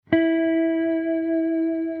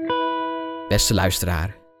Beste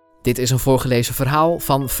luisteraar, dit is een voorgelezen verhaal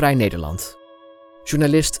van Vrij Nederland.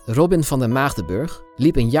 Journalist Robin van den Maagdenburg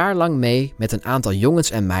liep een jaar lang mee met een aantal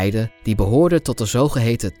jongens en meiden die behoorden tot de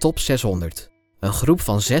zogeheten Top 600. Een groep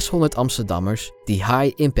van 600 Amsterdammers die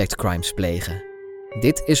high-impact crimes plegen.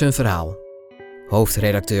 Dit is hun verhaal.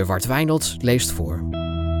 Hoofdredacteur Wart Wijnolds leest voor.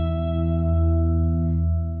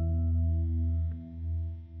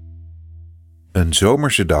 Een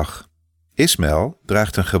zomerse dag. Ismaël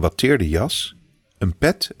draagt een gewatteerde jas, een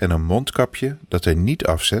pet en een mondkapje dat hij niet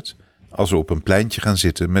afzet als we op een pleintje gaan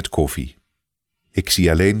zitten met koffie. Ik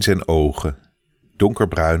zie alleen zijn ogen,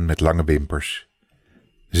 donkerbruin met lange wimpers.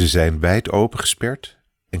 Ze zijn wijd opengesperd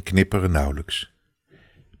en knipperen nauwelijks.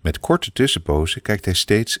 Met korte tussenpozen kijkt hij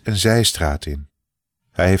steeds een zijstraat in.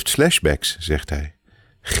 Hij heeft flashbacks, zegt hij,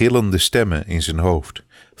 gillende stemmen in zijn hoofd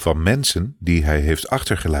van mensen die hij heeft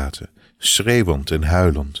achtergelaten, schreeuwend en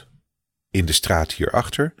huilend. In de straat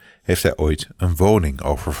hierachter heeft hij ooit een woning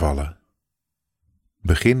overvallen.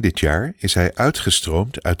 Begin dit jaar is hij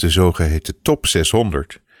uitgestroomd uit de zogeheten Top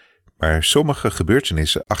 600, maar sommige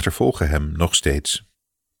gebeurtenissen achtervolgen hem nog steeds.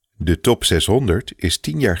 De Top 600 is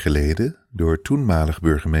 10 jaar geleden door toenmalig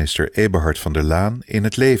burgemeester Eberhard van der Laan in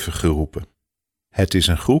het leven geroepen. Het is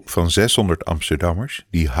een groep van 600 Amsterdammers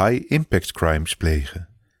die high-impact crimes plegen.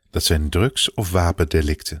 Dat zijn drugs- of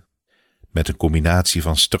wapendelicten. Met een combinatie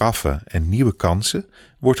van straffen en nieuwe kansen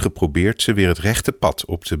wordt geprobeerd ze weer het rechte pad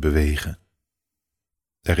op te bewegen.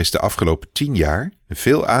 Er is de afgelopen 10 jaar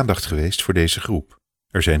veel aandacht geweest voor deze groep.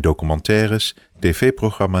 Er zijn documentaires,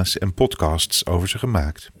 tv-programma's en podcasts over ze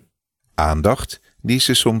gemaakt. Aandacht die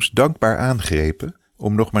ze soms dankbaar aangrepen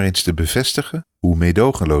om nog maar eens te bevestigen hoe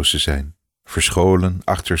meedogenloos ze zijn, verscholen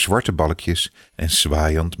achter zwarte balkjes en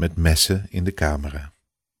zwaaiend met messen in de camera.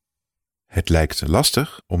 Het lijkt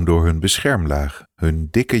lastig om door hun beschermlaag, hun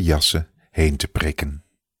dikke jassen, heen te prikken.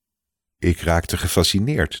 Ik raakte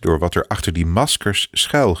gefascineerd door wat er achter die maskers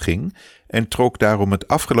schuil ging en trok daarom het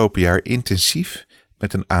afgelopen jaar intensief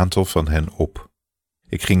met een aantal van hen op.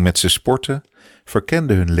 Ik ging met ze sporten,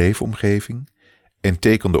 verkende hun leefomgeving en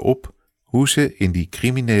tekende op hoe ze in die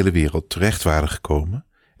criminele wereld terecht waren gekomen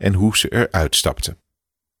en hoe ze eruit stapten.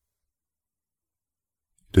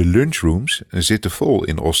 De lunchrooms zitten vol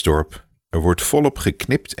in Osdorp. Er wordt volop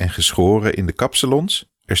geknipt en geschoren in de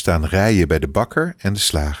kapsalons. Er staan rijen bij de bakker en de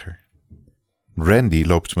slager. Randy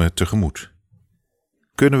loopt me tegemoet.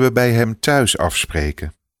 Kunnen we bij hem thuis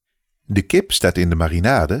afspreken? De kip staat in de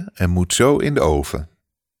marinade en moet zo in de oven.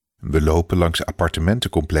 We lopen langs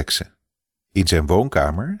appartementencomplexen. In zijn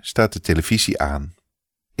woonkamer staat de televisie aan.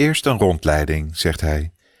 Eerst een rondleiding, zegt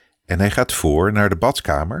hij, en hij gaat voor naar de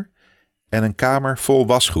badkamer en een kamer vol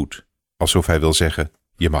wasgoed, alsof hij wil zeggen,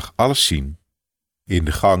 je mag alles zien. In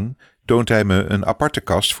de gang toont hij me een aparte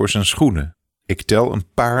kast voor zijn schoenen. Ik tel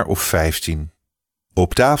een paar of 15.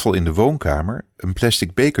 Op tafel in de woonkamer een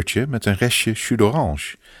plastic bekertje met een restje jus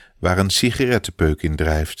d'orange, waar een sigarettenpeuk in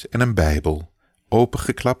drijft en een bijbel,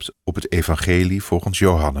 opengeklapt op het evangelie volgens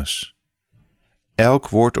Johannes. Elk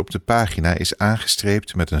woord op de pagina is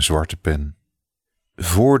aangestreept met een zwarte pen.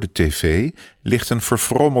 Voor de tv ligt een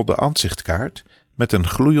verfrommelde ansichtkaart met een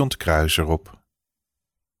gloeiend kruis erop.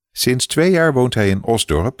 Sinds 2 jaar woont hij in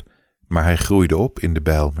Osdorp, maar hij groeide op in de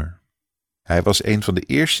Bijlmer. Hij was een van de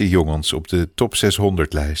eerste jongens op de Top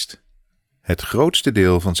 600-lijst. Het grootste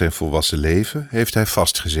deel van zijn volwassen leven heeft hij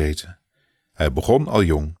vastgezeten. Hij begon al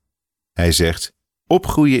jong. Hij zegt,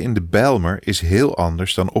 opgroeien in de Bijlmer is heel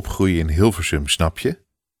anders dan opgroeien in Hilversum, snap je?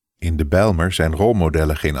 In de Bijlmer zijn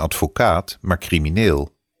rolmodellen geen advocaat, maar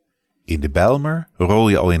crimineel. In de Bijlmer rol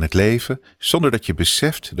je al in het leven zonder dat je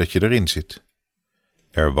beseft dat je erin zit.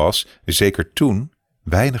 Er was, zeker toen,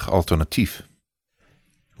 weinig alternatief.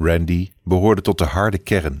 Randy behoorde tot de harde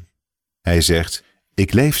kern. Hij zegt,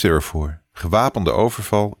 ik leefde ervoor. Gewapende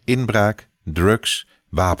overval, inbraak, drugs,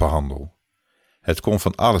 wapenhandel. Het kon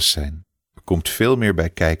van alles zijn. Er komt veel meer bij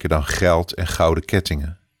kijken dan geld en gouden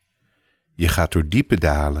kettingen. Je gaat door diepe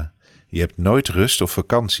dalen. Je hebt nooit rust of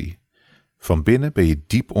vakantie. Van binnen ben je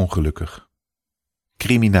diep ongelukkig.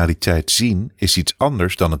 Criminaliteit zien is iets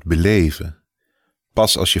anders dan het beleven.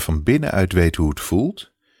 Pas als je van binnenuit weet hoe het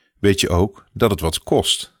voelt, weet je ook dat het wat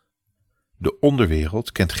kost. De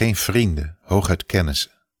onderwereld kent geen vrienden, hooguit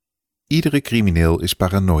kennissen. Iedere crimineel is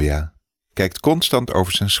paranoia, kijkt constant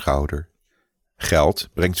over zijn schouder. Geld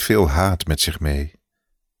brengt veel haat met zich mee.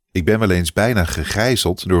 Ik ben wel eens bijna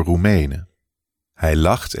gegijzeld door Roemenen. Hij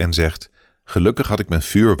lacht en zegt, gelukkig had ik mijn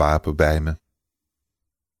vuurwapen bij me.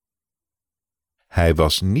 Hij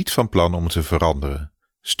was niet van plan om te veranderen,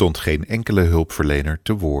 stond geen enkele hulpverlener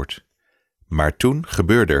te woord. Maar toen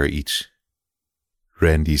gebeurde er iets.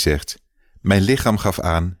 Randy zegt, Mijn lichaam gaf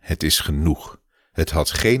aan, het is genoeg. Het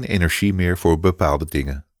had geen energie meer voor bepaalde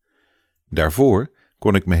dingen. Daarvoor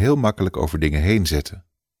kon ik me heel makkelijk over dingen heen zetten.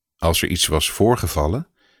 Als er iets was voorgevallen,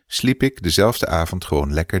 sliep ik dezelfde avond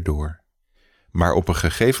gewoon lekker door. Maar op een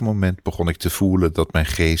gegeven moment begon ik te voelen dat mijn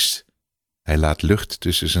geest... Hij laat lucht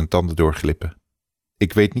tussen zijn tanden doorglippen.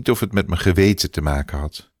 Ik weet niet of het met mijn geweten te maken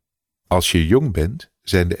had. Als je jong bent,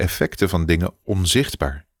 zijn de effecten van dingen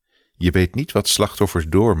onzichtbaar. Je weet niet wat slachtoffers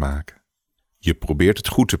doormaken. Je probeert het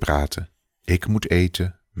goed te praten. Ik moet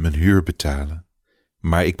eten, mijn huur betalen.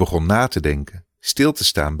 Maar ik begon na te denken, stil te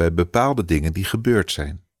staan bij bepaalde dingen die gebeurd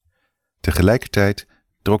zijn. Tegelijkertijd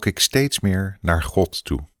trok ik steeds meer naar God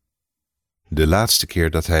toe. De laatste keer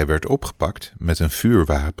dat hij werd opgepakt met een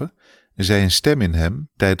vuurwapen, zei een stem in hem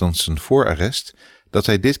tijdens zijn voorarrest dat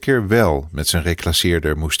hij dit keer wel met zijn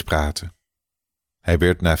reclasseerder moest praten. Hij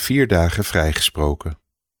werd na 4 dagen vrijgesproken.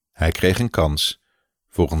 Hij kreeg een kans,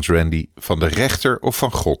 volgens Randy, van de rechter of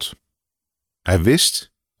van God. Hij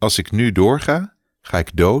wist, als ik nu doorga, ga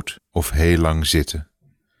ik dood of heel lang zitten.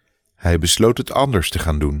 Hij besloot het anders te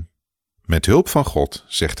gaan doen. Met hulp van God,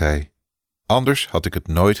 zegt hij. Anders had ik het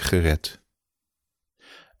nooit gered.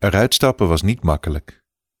 Eruit stappen was niet makkelijk.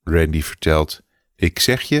 Randy vertelt, ik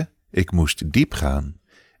zeg je, ik moest diep gaan.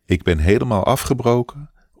 Ik ben helemaal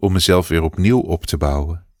afgebroken om mezelf weer opnieuw op te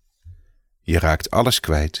bouwen. Je raakt alles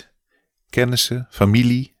kwijt. Kennissen,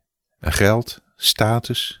 familie, geld,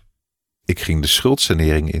 status. Ik ging de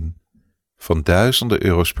schuldsanering in. Van duizenden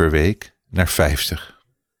euro's per week naar 50.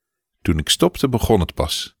 Toen ik stopte begon het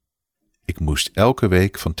pas. Ik moest elke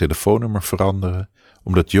week van telefoonnummer veranderen,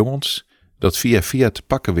 omdat jongens dat via te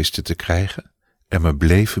pakken wisten te krijgen en me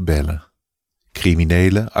bleven bellen.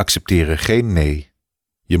 Criminelen accepteren geen nee.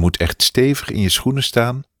 Je moet echt stevig in je schoenen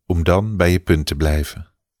staan om dan bij je punt te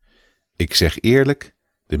blijven. Ik zeg eerlijk,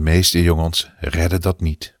 de meeste jongens redden dat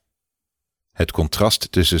niet. Het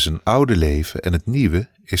contrast tussen zijn oude leven en het nieuwe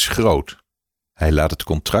is groot. Hij laat het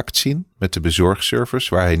contract zien met de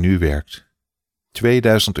bezorgservice waar hij nu werkt.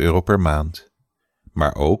 2000 euro per maand.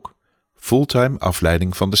 Maar ook fulltime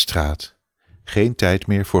afleiding van de straat. Geen tijd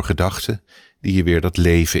meer voor gedachten die je weer dat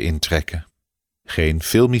leven intrekken. Geen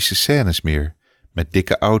filmische scènes meer met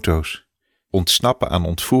dikke auto's. Ontsnappen aan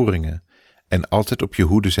ontvoeringen en altijd op je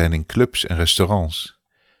hoede zijn in clubs en restaurants.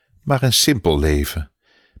 Maar een simpel leven,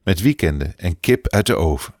 met weekenden en kip uit de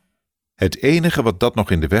oven. Het enige wat dat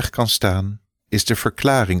nog in de weg kan staan, is de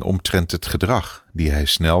verklaring omtrent het gedrag die hij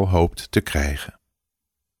snel hoopt te krijgen.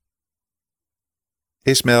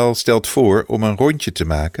 Ismaël stelt voor om een rondje te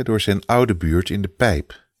maken door zijn oude buurt in de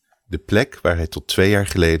Pijp, de plek waar hij tot 2 jaar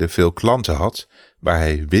geleden veel klanten had, waar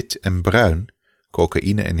hij wit en bruin,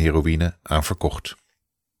 cocaïne en heroïne aan verkocht.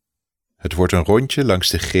 Het wordt een rondje langs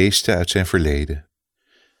de geesten uit zijn verleden.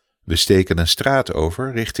 We steken een straat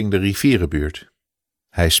over richting de rivierenbuurt.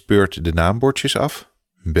 Hij speurt de naambordjes af,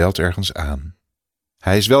 belt ergens aan.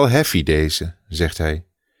 Hij is wel heavy deze, zegt hij.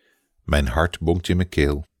 Mijn hart bonkt in mijn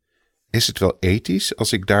keel. Is het wel ethisch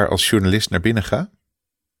als ik daar als journalist naar binnen ga?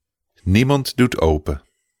 Niemand doet open.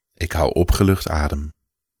 Ik haal opgelucht adem.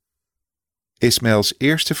 Ismaëls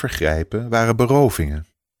eerste vergrijpen waren berovingen.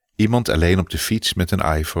 Iemand alleen op de fiets met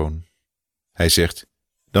een iPhone. Hij zegt,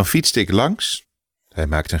 dan fietste ik langs, hij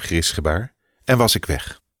maakt een grisgebaar, en was ik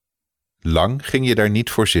weg. Lang ging je daar niet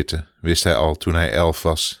voor zitten, wist hij al toen hij 11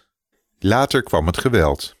 was. Later kwam het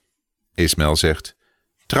geweld. Ismaël zegt,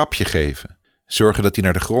 trapje geven, zorgen dat hij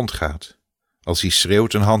naar de grond gaat. Als hij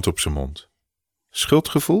schreeuwt een hand op zijn mond.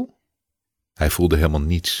 Schuldgevoel? Hij voelde helemaal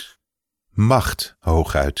niets. Macht,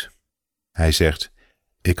 hooguit. Hij zegt,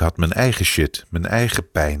 ik had mijn eigen shit, mijn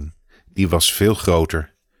eigen pijn. Die was veel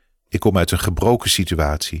groter. Ik kom uit een gebroken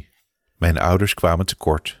situatie. Mijn ouders kwamen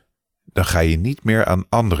tekort. Dan ga je niet meer aan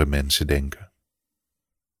andere mensen denken.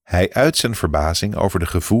 Hij uit zijn verbazing over de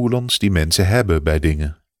gevoelens die mensen hebben bij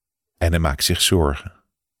dingen. En hij maakt zich zorgen.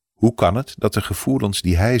 Hoe kan het dat de gevoelens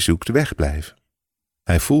die hij zoekt wegblijven?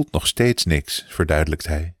 Hij voelt nog steeds niks, verduidelijkt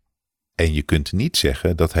hij. En je kunt niet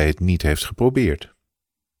zeggen dat hij het niet heeft geprobeerd.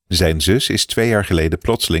 Zijn zus is 2 jaar geleden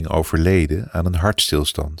plotseling overleden aan een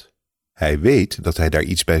hartstilstand. Hij weet dat hij daar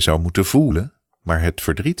iets bij zou moeten voelen, maar het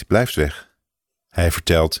verdriet blijft weg. Hij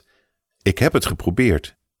vertelt, ik heb het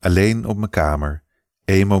geprobeerd, alleen op mijn kamer,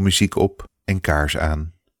 emo-muziek op en kaars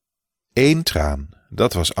aan. 1 traan,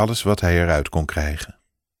 dat was alles wat hij eruit kon krijgen.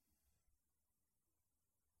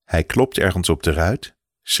 Hij klopt ergens op de ruit,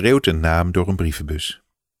 schreeuwt een naam door een brievenbus.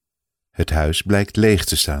 Het huis blijkt leeg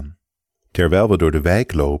te staan. Terwijl we door de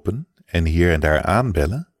wijk lopen en hier en daar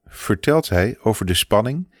aanbellen, vertelt hij over de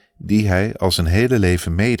spanning die hij al zijn hele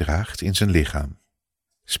leven meedraagt in zijn lichaam.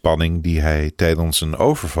 Spanning die hij tijdens een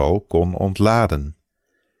overval kon ontladen.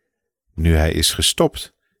 Nu hij is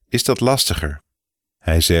gestopt, is dat lastiger.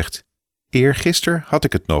 Hij zegt, eergisteren had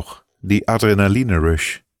ik het nog, die adrenaline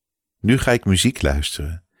rush. Nu ga ik muziek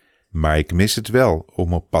luisteren, maar ik mis het wel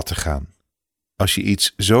om op pad te gaan. Als je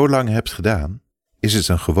iets zo lang hebt gedaan, is het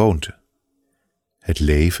een gewoonte. Het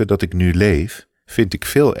leven dat ik nu leef, vind ik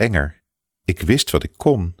veel enger. Ik wist wat ik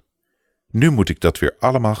kon. Nu moet ik dat weer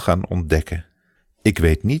allemaal gaan ontdekken. Ik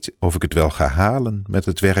weet niet of ik het wel ga halen met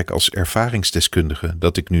het werk als ervaringsdeskundige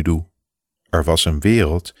dat ik nu doe. Er was een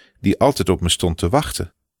wereld die altijd op me stond te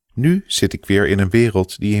wachten. Nu zit ik weer in een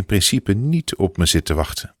wereld die in principe niet op me zit te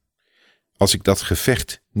wachten. Als ik dat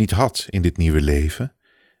gevecht niet had in dit nieuwe leven,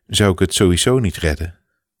 zou ik het sowieso niet redden.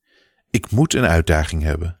 Ik moet een uitdaging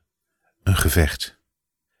hebben. Een gevecht.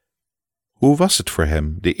 Hoe was het voor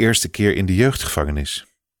hem de eerste keer in de jeugdgevangenis?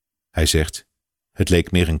 Hij zegt, het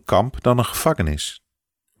leek meer een kamp dan een gevangenis.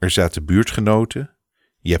 Er zaten buurtgenoten,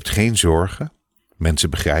 je hebt geen zorgen, mensen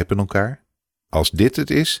begrijpen elkaar. Als dit het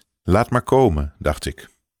is, laat maar komen, dacht ik.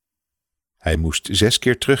 Hij moest 6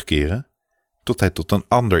 keer terugkeren, tot hij tot een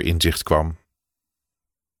ander inzicht kwam.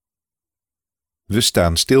 We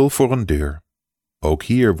staan stil voor een deur. Ook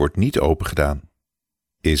hier wordt niet opengedaan.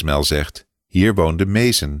 Ismaël zegt, hier woonde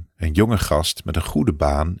Mason, een jonge gast met een goede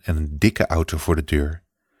baan en een dikke auto voor de deur.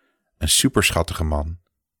 Een superschattige man.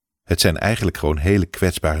 Het zijn eigenlijk gewoon hele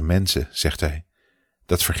kwetsbare mensen, zegt hij.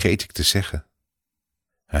 Dat vergeet ik te zeggen.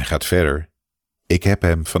 Hij gaat verder. Ik heb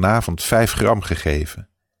hem vanavond 5 gram gegeven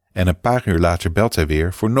en een paar uur later belt hij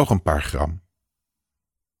weer voor nog een paar gram.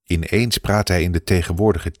 Ineens praat hij in de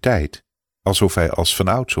tegenwoordige tijd, alsof hij als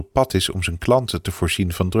vanouds op pad is om zijn klanten te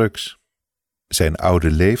voorzien van drugs. Zijn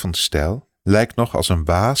oude levensstijl lijkt nog als een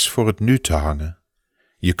waas voor het nu te hangen.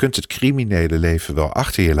 Je kunt het criminele leven wel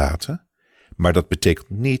achter je laten, maar dat betekent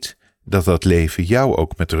niet dat dat leven jou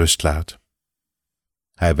ook met rust laat.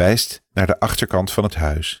 Hij wijst naar de achterkant van het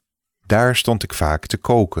huis. Daar stond ik vaak te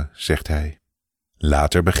koken, zegt hij.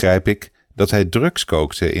 Later begrijp ik dat hij drugs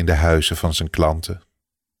kookte in de huizen van zijn klanten.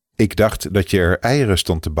 Ik dacht dat je er eieren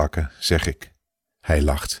stond te bakken, zeg ik. Hij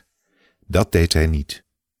lacht. Dat deed hij niet.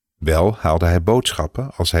 Wel haalde hij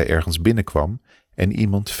boodschappen als hij ergens binnenkwam en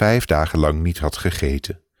iemand 5 dagen lang niet had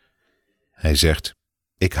gegeten. Hij zegt,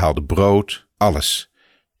 ik haalde brood, alles.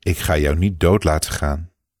 Ik ga jou niet dood laten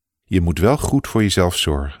gaan. Je moet wel goed voor jezelf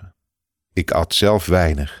zorgen. Ik at zelf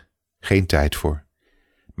weinig, geen tijd voor.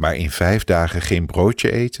 Maar in 5 dagen geen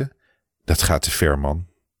broodje eten, dat gaat te ver, man.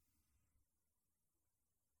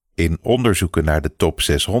 In onderzoeken naar de top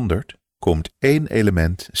 600 komt 1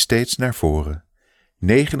 element steeds naar voren.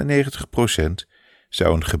 99%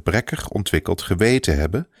 zou een gebrekkig ontwikkeld geweten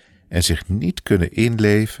hebben en zich niet kunnen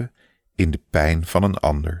inleven in de pijn van een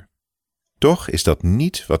ander. Toch is dat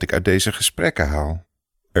niet wat ik uit deze gesprekken haal.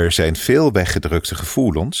 Er zijn veel weggedrukte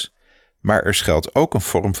gevoelens, maar er schuilt ook een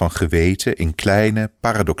vorm van geweten in kleine,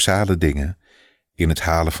 paradoxale dingen. In het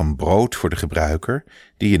halen van brood voor de gebruiker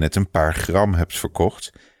die je net een paar gram hebt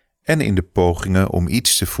verkocht en in de pogingen om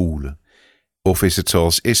iets te voelen. Of is het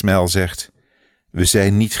zoals Ismaël zegt, we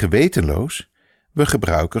zijn niet gewetenloos, we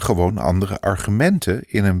gebruiken gewoon andere argumenten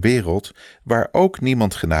in een wereld waar ook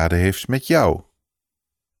niemand genade heeft met jou.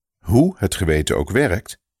 Hoe het geweten ook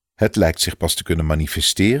werkt, het lijkt zich pas te kunnen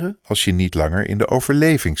manifesteren als je niet langer in de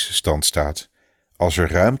overlevingsstand staat, als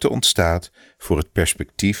er ruimte ontstaat voor het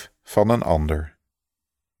perspectief van een ander.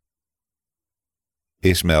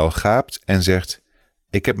 Ismaël gaapt en zegt,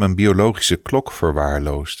 ik heb mijn biologische klok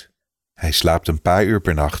verwaarloosd. Hij slaapt een paar uur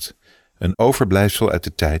per nacht, een overblijfsel uit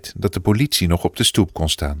de tijd dat de politie nog op de stoep kon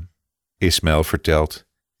staan. Ismaël vertelt,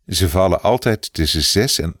 ze vallen altijd tussen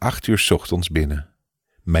 6 en 8 uur 's ochtends binnen.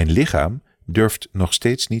 Mijn lichaam durft nog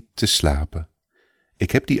steeds niet te slapen.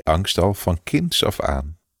 Ik heb die angst al van kinds af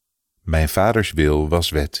aan. Mijn vaders wil was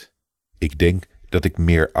wet. Ik denk dat ik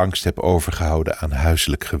meer angst heb overgehouden aan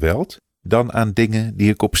huiselijk geweld dan aan dingen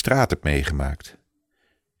die ik op straat heb meegemaakt.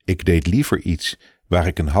 Ik deed liever iets waar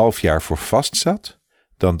ik een half jaar voor vast zat,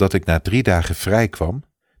 dan dat ik na 3 dagen vrij kwam,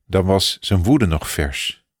 dan was zijn woede nog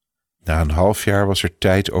vers. Na een half jaar was er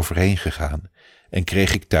tijd overheen gegaan en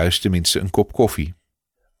kreeg ik thuis tenminste een kop koffie.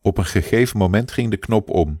 Op een gegeven moment ging de knop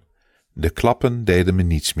om. De klappen deden me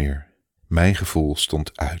niets meer. Mijn gevoel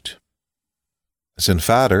stond uit. Zijn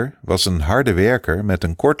vader was een harde werker met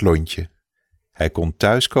een kort lontje. Hij kon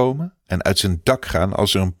thuiskomen en uit zijn dak gaan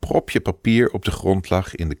als er een propje papier op de grond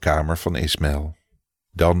lag in de kamer van Ismaël.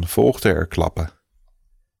 Dan volgden er klappen.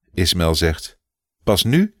 Ismaël zegt, pas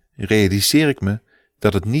nu realiseer ik me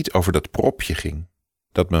dat het niet over dat propje ging.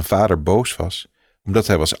 Dat mijn vader boos was, omdat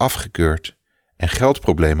hij was afgekeurd en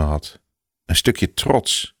geldproblemen had. Een stukje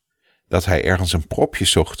trots, dat hij ergens een propje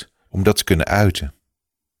zocht om dat te kunnen uiten.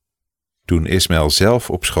 Toen Ismaël zelf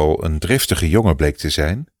op school een driftige jongen bleek te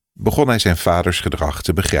zijn, begon hij zijn vaders gedrag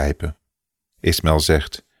te begrijpen. Ismaël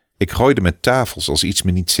zegt: ik gooide met tafels als iets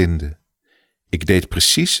me niet zinde. Ik deed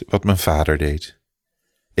precies wat mijn vader deed.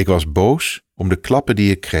 Ik was boos om de klappen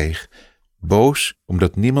die ik kreeg, boos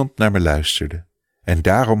omdat niemand naar me luisterde. En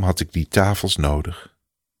daarom had ik die tafels nodig.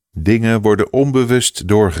 Dingen worden onbewust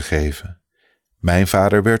doorgegeven. Mijn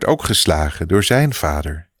vader werd ook geslagen door zijn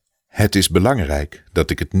vader. Het is belangrijk dat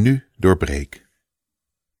ik het nu doorbreek.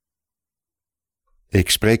 Ik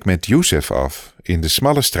spreek met Youssef af in de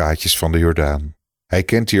smalle straatjes van de Jordaan. Hij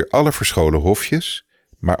kent hier alle verscholen hofjes,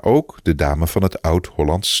 maar ook de dame van het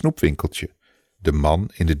oud-Hollands snoepwinkeltje, de man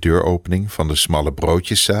in de deuropening van de smalle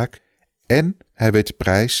broodjeszaak en hij weet de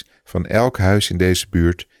prijs van elk huis in deze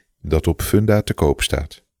buurt dat op Funda te koop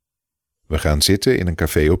staat. We gaan zitten in een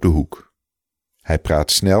café op de hoek. Hij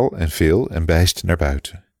praat snel en veel en wijst naar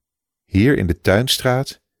buiten. Hier in de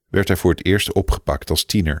Tuinstraat werd hij voor het eerst opgepakt als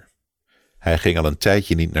tiener. Hij ging al een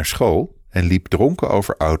tijdje niet naar school en liep dronken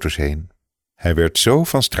over auto's heen. Hij werd zo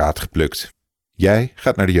van straat geplukt. Jij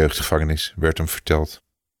gaat naar de jeugdgevangenis, werd hem verteld.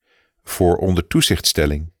 Voor onder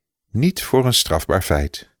toezichtstelling, niet voor een strafbaar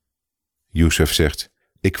feit. Youssef zegt: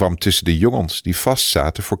 ik kwam tussen de jongens die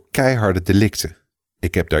vastzaten voor keiharde delicten.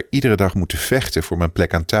 Ik heb daar iedere dag moeten vechten voor mijn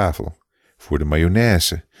plek aan tafel. Voor de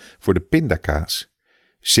mayonaise, voor de pindakaas.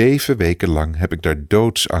 7 weken lang heb ik daar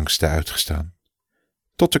doodsangsten uitgestaan.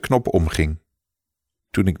 Tot de knop omging.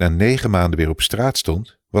 Toen ik na 9 maanden weer op straat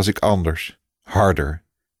stond, was ik anders, harder.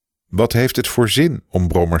 Wat heeft het voor zin om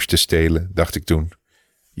brommers te stelen, dacht ik toen.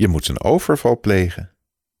 Je moet een overval plegen.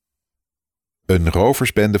 Een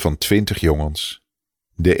roversbende van 20 jongens.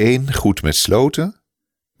 De een goed met sloten,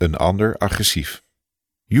 een ander agressief.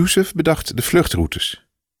 Youssef bedacht de vluchtroutes.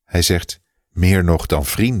 Hij zegt: meer nog dan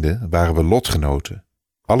vrienden waren we lotgenoten.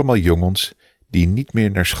 Allemaal jongens die niet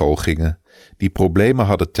meer naar school gingen, die problemen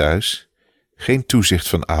hadden thuis, geen toezicht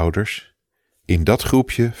van ouders. In dat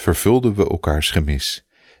groepje vervulden we elkaars gemis.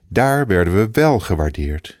 Daar werden we wel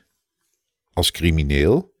gewaardeerd. Als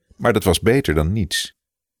crimineel, maar dat was beter dan niets.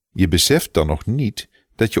 Je beseft dan nog niet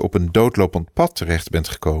dat je op een doodlopend pad terecht bent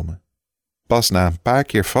gekomen. Pas na een paar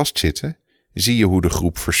keer vastzitten zie je hoe de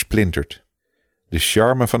groep versplintert. De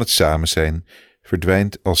charme van het samen zijn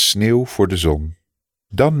verdwijnt als sneeuw voor de zon.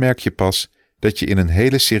 Dan merk je pas dat je in een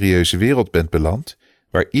hele serieuze wereld bent beland,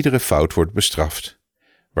 waar iedere fout wordt bestraft,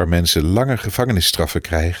 waar mensen lange gevangenisstraffen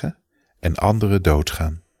krijgen en anderen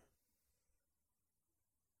doodgaan.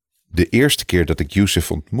 De eerste keer dat ik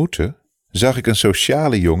Youssef ontmoette, zag ik een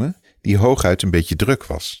sociale jongen die hooguit een beetje druk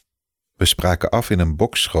was. We spraken af in een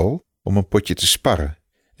boksschool om een potje te sparren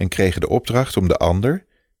en kregen de opdracht om de ander,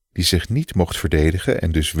 die zich niet mocht verdedigen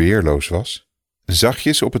en dus weerloos was,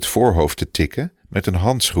 zachtjes op het voorhoofd te tikken met een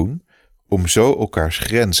handschoen om zo elkaars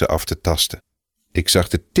grenzen af te tasten. Ik zag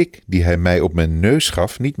de tik die hij mij op mijn neus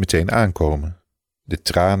gaf niet meteen aankomen. De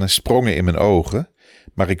tranen sprongen in mijn ogen,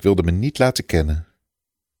 maar ik wilde me niet laten kennen.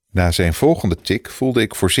 Na zijn volgende tik voelde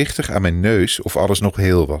ik voorzichtig aan mijn neus of alles nog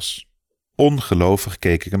heel was. Ongelovig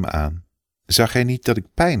keek ik hem aan. Zag hij niet dat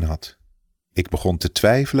ik pijn had? Ik begon te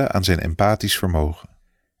twijfelen aan zijn empathisch vermogen.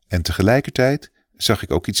 En tegelijkertijd zag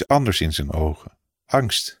ik ook iets anders in zijn ogen.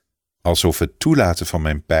 Angst. Alsof het toelaten van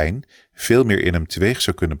mijn pijn veel meer in hem teweeg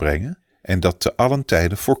zou kunnen brengen en dat te allen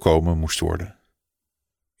tijde voorkomen moest worden.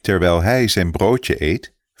 Terwijl hij zijn broodje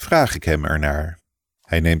eet, vraag ik hem ernaar.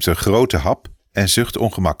 Hij neemt een grote hap en zucht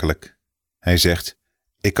ongemakkelijk. Hij zegt: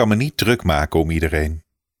 ik kan me niet druk maken om iedereen.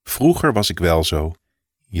 Vroeger was ik wel zo.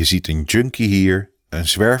 Je ziet een junkie hier, een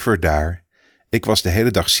zwerver daar. Ik was de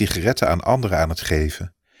hele dag sigaretten aan anderen aan het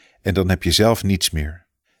geven. En dan heb je zelf niets meer.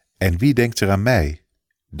 En wie denkt er aan mij?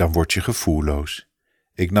 Dan word je gevoelloos.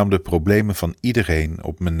 Ik nam de problemen van iedereen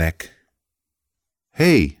op mijn nek.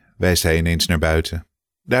 Hé, wijst hij ineens naar buiten.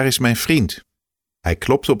 Daar is mijn vriend. Hij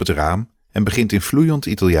klopt op het raam en begint in vloeiend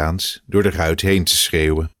Italiaans door de ruit heen te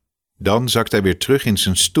schreeuwen. Dan zakt hij weer terug in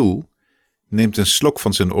zijn stoel, neemt een slok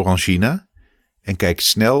van zijn orangina en kijkt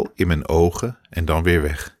snel in mijn ogen en dan weer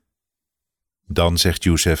weg. Dan zegt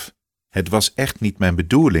Youssef: het was echt niet mijn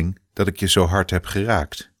bedoeling dat ik je zo hard heb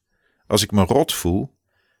geraakt. Als ik me rot voel,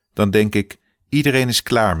 dan denk ik: iedereen is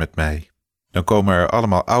klaar met mij. Dan komen er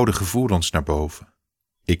allemaal oude gevoelens naar boven.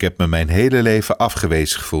 Ik heb me mijn hele leven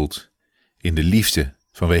afgewezen gevoeld. In de liefde,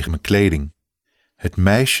 vanwege mijn kleding. Het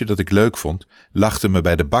meisje dat ik leuk vond, lachte me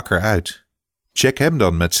bij de bakker uit. Check hem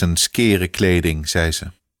dan met zijn skere kleding, zei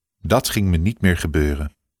ze. Dat ging me niet meer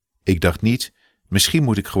gebeuren. Ik dacht niet: misschien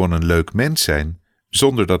moet ik gewoon een leuk mens zijn,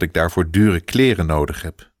 zonder dat ik daarvoor dure kleren nodig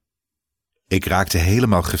heb. Ik raakte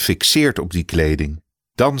helemaal gefixeerd op die kleding.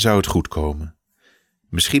 Dan zou het goed komen.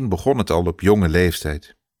 Misschien begon het al op jonge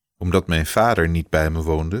leeftijd. Omdat mijn vader niet bij me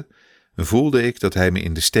woonde, voelde ik dat hij me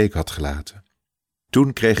in de steek had gelaten.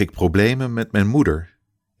 Toen kreeg ik problemen met mijn moeder.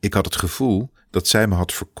 Ik had het gevoel dat zij me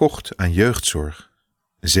had verkocht aan jeugdzorg.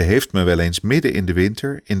 Ze heeft me wel eens midden in de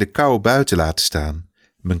winter in de kou buiten laten staan,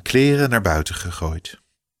 mijn kleren naar buiten gegooid.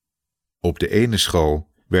 Op de ene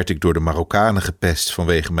school werd ik door de Marokkanen gepest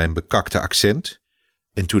vanwege mijn bekakte accent,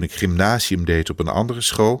 en toen ik gymnasium deed op een andere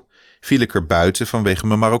school, viel ik er buiten vanwege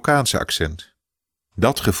mijn Marokkaanse accent.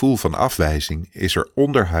 Dat gevoel van afwijzing is er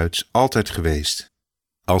onderhuids altijd geweest.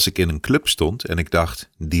 Als ik in een club stond en ik dacht,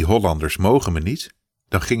 die Hollanders mogen me niet,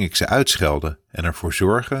 dan ging ik ze uitschelden en ervoor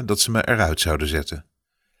zorgen dat ze me eruit zouden zetten.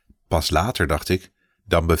 Pas later dacht ik,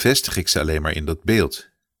 dan bevestig ik ze alleen maar in dat beeld.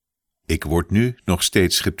 Ik word nu nog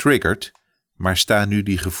steeds getriggerd, maar sta nu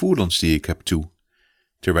die gevoelens die ik heb toe,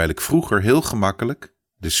 terwijl ik vroeger heel gemakkelijk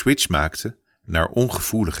de switch maakte naar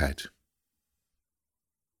ongevoeligheid.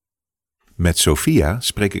 Met Sophia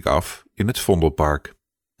spreek ik af in het Vondelpark.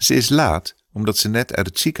 Ze is laat omdat ze net uit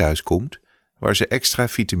het ziekenhuis komt, waar ze extra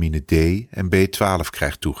vitamine D en B12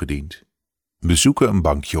 krijgt toegediend. We zoeken een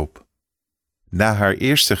bankje op. Na haar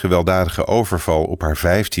eerste gewelddadige overval op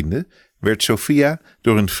haar 15e werd Sophia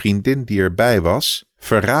door een vriendin die erbij was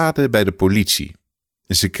verraden bij de politie.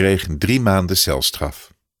 Ze kreeg 3 maanden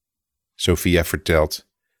celstraf. Sophia vertelt: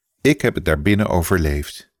 ik heb het daarbinnen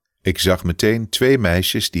overleefd. Ik zag meteen 2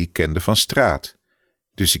 meisjes die ik kende van straat,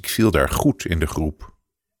 dus ik viel daar goed in de groep.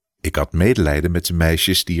 Ik had medelijden met de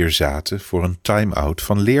meisjes die er zaten voor een time-out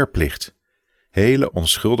van leerplicht. Hele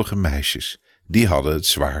onschuldige meisjes, die hadden het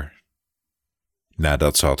zwaar.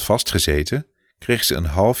 Nadat ze had vastgezeten, kreeg ze een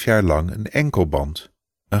half jaar lang een enkelband,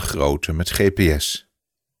 een grote met GPS.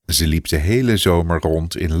 Ze liep de hele zomer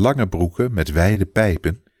rond in lange broeken met wijde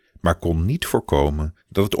pijpen, maar kon niet voorkomen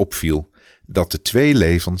dat het opviel dat de 2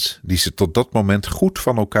 levens die ze tot dat moment goed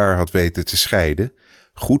van elkaar had weten te scheiden,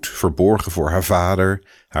 goed verborgen voor haar vader,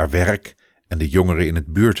 haar werk en de jongeren in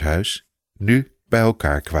het buurthuis, nu bij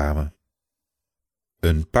elkaar kwamen.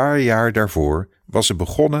 Een paar jaar daarvoor was ze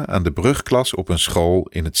begonnen aan de brugklas op een school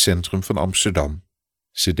in het centrum van Amsterdam.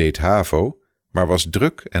 Ze deed HAVO, maar was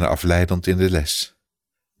druk en afleidend in de les.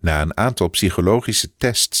 Na een aantal psychologische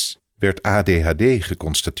tests werd ADHD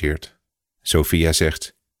geconstateerd. Sophia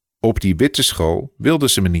zegt: op die witte school wilde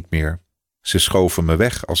ze me niet meer. Ze schoven me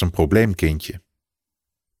weg als een probleemkindje.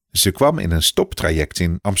 Ze kwam in een stoptraject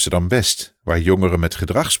in Amsterdam-West, waar jongeren met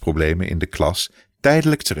gedragsproblemen in de klas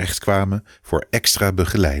tijdelijk terechtkwamen voor extra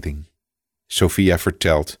begeleiding. Sophia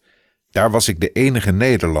vertelt: daar was ik de enige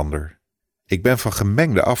Nederlander. Ik ben van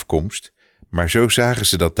gemengde afkomst, maar zo zagen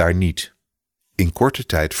ze dat daar niet. In korte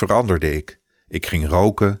tijd veranderde ik. Ik ging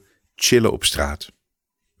roken, chillen op straat.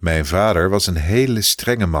 Mijn vader was een hele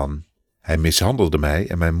strenge man. Hij mishandelde mij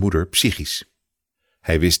en mijn moeder psychisch.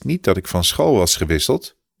 Hij wist niet dat ik van school was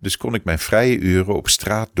gewisseld, dus kon ik mijn vrije uren op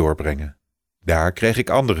straat doorbrengen. Daar kreeg ik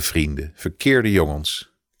andere vrienden, verkeerde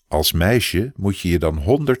jongens. Als meisje moet je je dan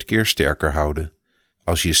 100 keer sterker houden.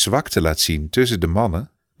 Als je je zwakte laat zien tussen de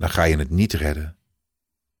mannen, dan ga je het niet redden.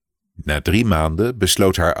 Na 3 maanden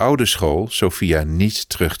besloot haar oude school Sophia niet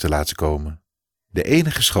terug te laten komen. De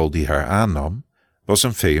enige school die haar aannam was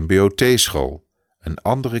een VMBOT-school. Een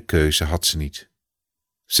andere keuze had ze niet.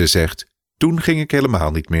 Ze zegt: toen ging ik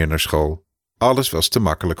helemaal niet meer naar school. Alles was te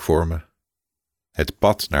makkelijk voor me. Het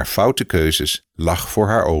pad naar foute keuzes lag voor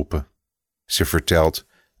haar open. Ze vertelt: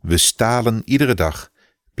 we stalen iedere dag,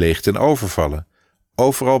 pleegden overvallen.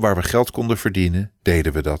 Overal waar we geld konden verdienen,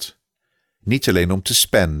 deden we dat. Niet alleen om te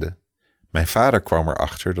spenden. Mijn vader kwam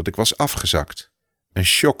erachter dat ik was afgezakt. Een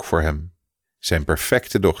shock voor hem. Zijn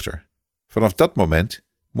perfecte dochter. Vanaf dat moment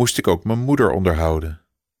moest ik ook mijn moeder onderhouden.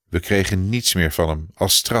 We kregen niets meer van hem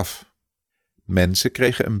als straf. Mensen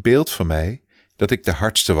kregen een beeld van mij dat ik de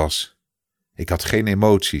hardste was. Ik had geen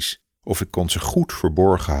emoties of ik kon ze goed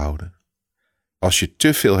verborgen houden. Als je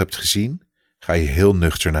te veel hebt gezien, ga je heel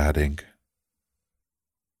nuchter nadenken.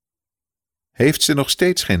 Heeft ze nog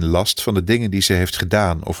steeds geen last van de dingen die ze heeft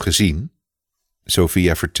gedaan of gezien?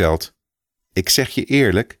 Sophia vertelt: ik zeg je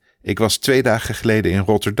eerlijk, ik was 2 dagen geleden in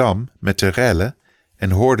Rotterdam met de rellen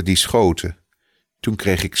en hoorde die schoten. Toen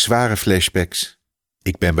kreeg ik zware flashbacks.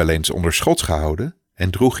 Ik ben wel eens onder schot gehouden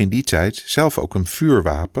en droeg in die tijd zelf ook een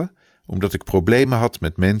vuurwapen, omdat ik problemen had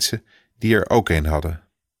met mensen die er ook een hadden.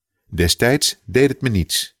 Destijds deed het me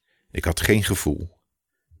niets. Ik had geen gevoel.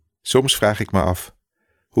 Soms vraag ik me af: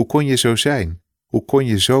 hoe kon je zo zijn? Hoe kon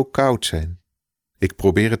je zo koud zijn? Ik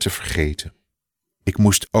probeer het te vergeten. Ik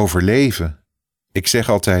moest overleven. Ik zeg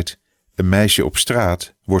altijd: een meisje op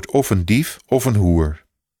straat wordt of een dief of een hoer.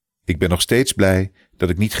 Ik ben nog steeds blij dat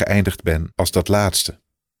ik niet geëindigd ben als dat laatste.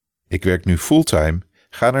 Ik werk nu fulltime,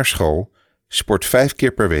 ga naar school, sport 5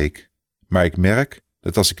 keer per week, maar ik merk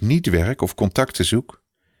dat als ik niet werk of contacten zoek,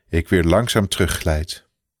 ik weer langzaam terugglijd.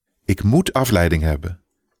 Ik moet afleiding hebben.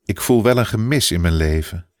 Ik voel wel een gemis in mijn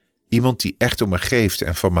leven. Iemand die echt om me geeft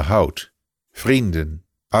en van me houdt. Vrienden,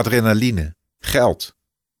 adrenaline, geld.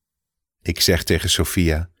 Ik zeg tegen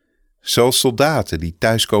Sophia, zoals soldaten die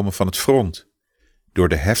thuiskomen van het front. Door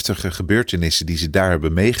de heftige gebeurtenissen die ze daar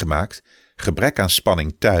hebben meegemaakt, gebrek aan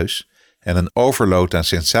spanning thuis en een overload aan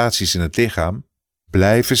sensaties in het lichaam,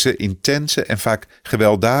 blijven ze intense en vaak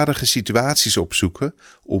gewelddadige situaties opzoeken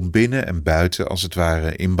om binnen en buiten als het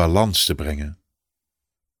ware in balans te brengen.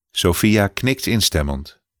 Sophia knikt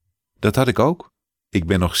instemmend. Dat had ik ook. Ik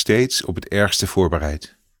ben nog steeds op het ergste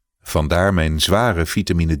voorbereid. Vandaar mijn zware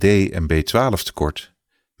vitamine D en B12 tekort.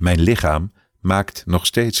 Mijn lichaam maakt nog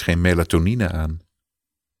steeds geen melatonine aan.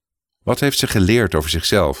 Wat heeft ze geleerd over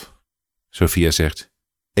zichzelf? Sophia zegt,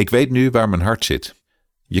 ik weet nu waar mijn hart zit.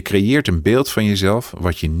 Je creëert een beeld van jezelf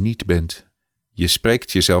wat je niet bent. Je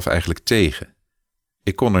spreekt jezelf eigenlijk tegen.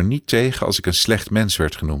 Ik kon er niet tegen als ik een slecht mens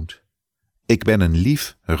werd genoemd. Ik ben een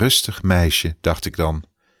lief, rustig meisje, dacht ik dan.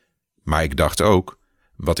 Maar ik dacht ook,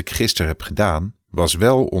 wat ik gisteren heb gedaan, was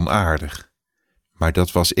wel onaardig. Maar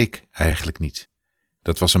dat was ik eigenlijk niet.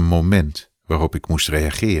 Dat was een moment waarop ik moest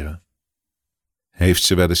reageren. Heeft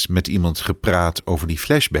ze wel eens met iemand gepraat over die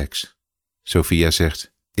flashbacks? Sophia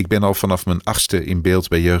zegt, ik ben al vanaf mijn 8e in beeld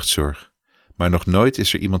bij jeugdzorg. Maar nog nooit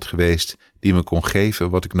is er iemand geweest die me kon geven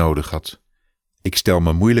wat ik nodig had. Ik stel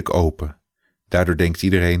me moeilijk open. Daardoor denkt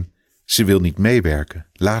iedereen, ze wil niet meewerken,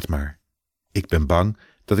 laat maar. Ik ben bang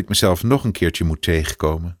dat ik mezelf nog een keertje moet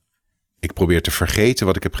tegenkomen. Ik probeer te vergeten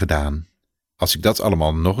wat ik heb gedaan. Als ik dat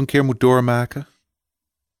allemaal nog een keer moet doormaken?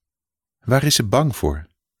 Waar is ze bang voor?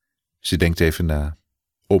 Ze denkt even na.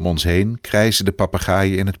 Om ons heen krijzen de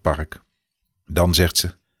papegaaien in het park. Dan zegt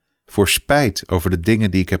ze, voor spijt over de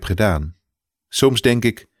dingen die ik heb gedaan. Soms denk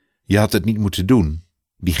ik, je had het niet moeten doen.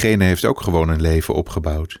 Diegene heeft ook gewoon een leven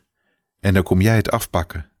opgebouwd. En dan kom jij het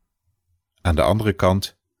afpakken. Aan de andere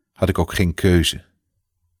kant had ik ook geen keuze.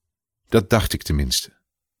 Dat dacht ik tenminste.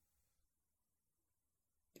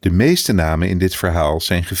 De meeste namen in dit verhaal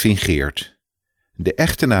zijn gefingeerd. De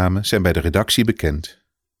echte namen zijn bij de redactie bekend.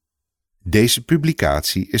 Deze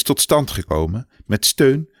publicatie is tot stand gekomen met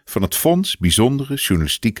steun van het Fonds Bijzondere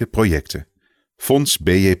Journalistieke Projecten,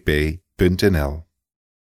 fondsbjp.nl.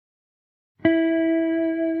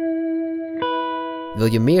 Wil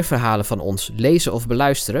je meer verhalen van ons lezen of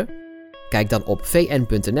beluisteren? Kijk dan op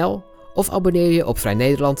vn.nl of abonneer je op Vrij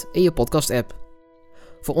Nederland in je podcast-app.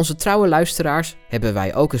 Voor onze trouwe luisteraars hebben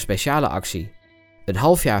wij ook een speciale actie. Een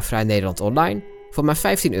half jaar Vrij Nederland online voor maar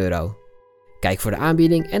 €15. Kijk voor de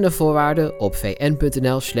aanbieding en de voorwaarden op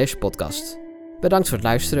vn.nl/podcast. Bedankt voor het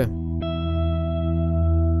luisteren.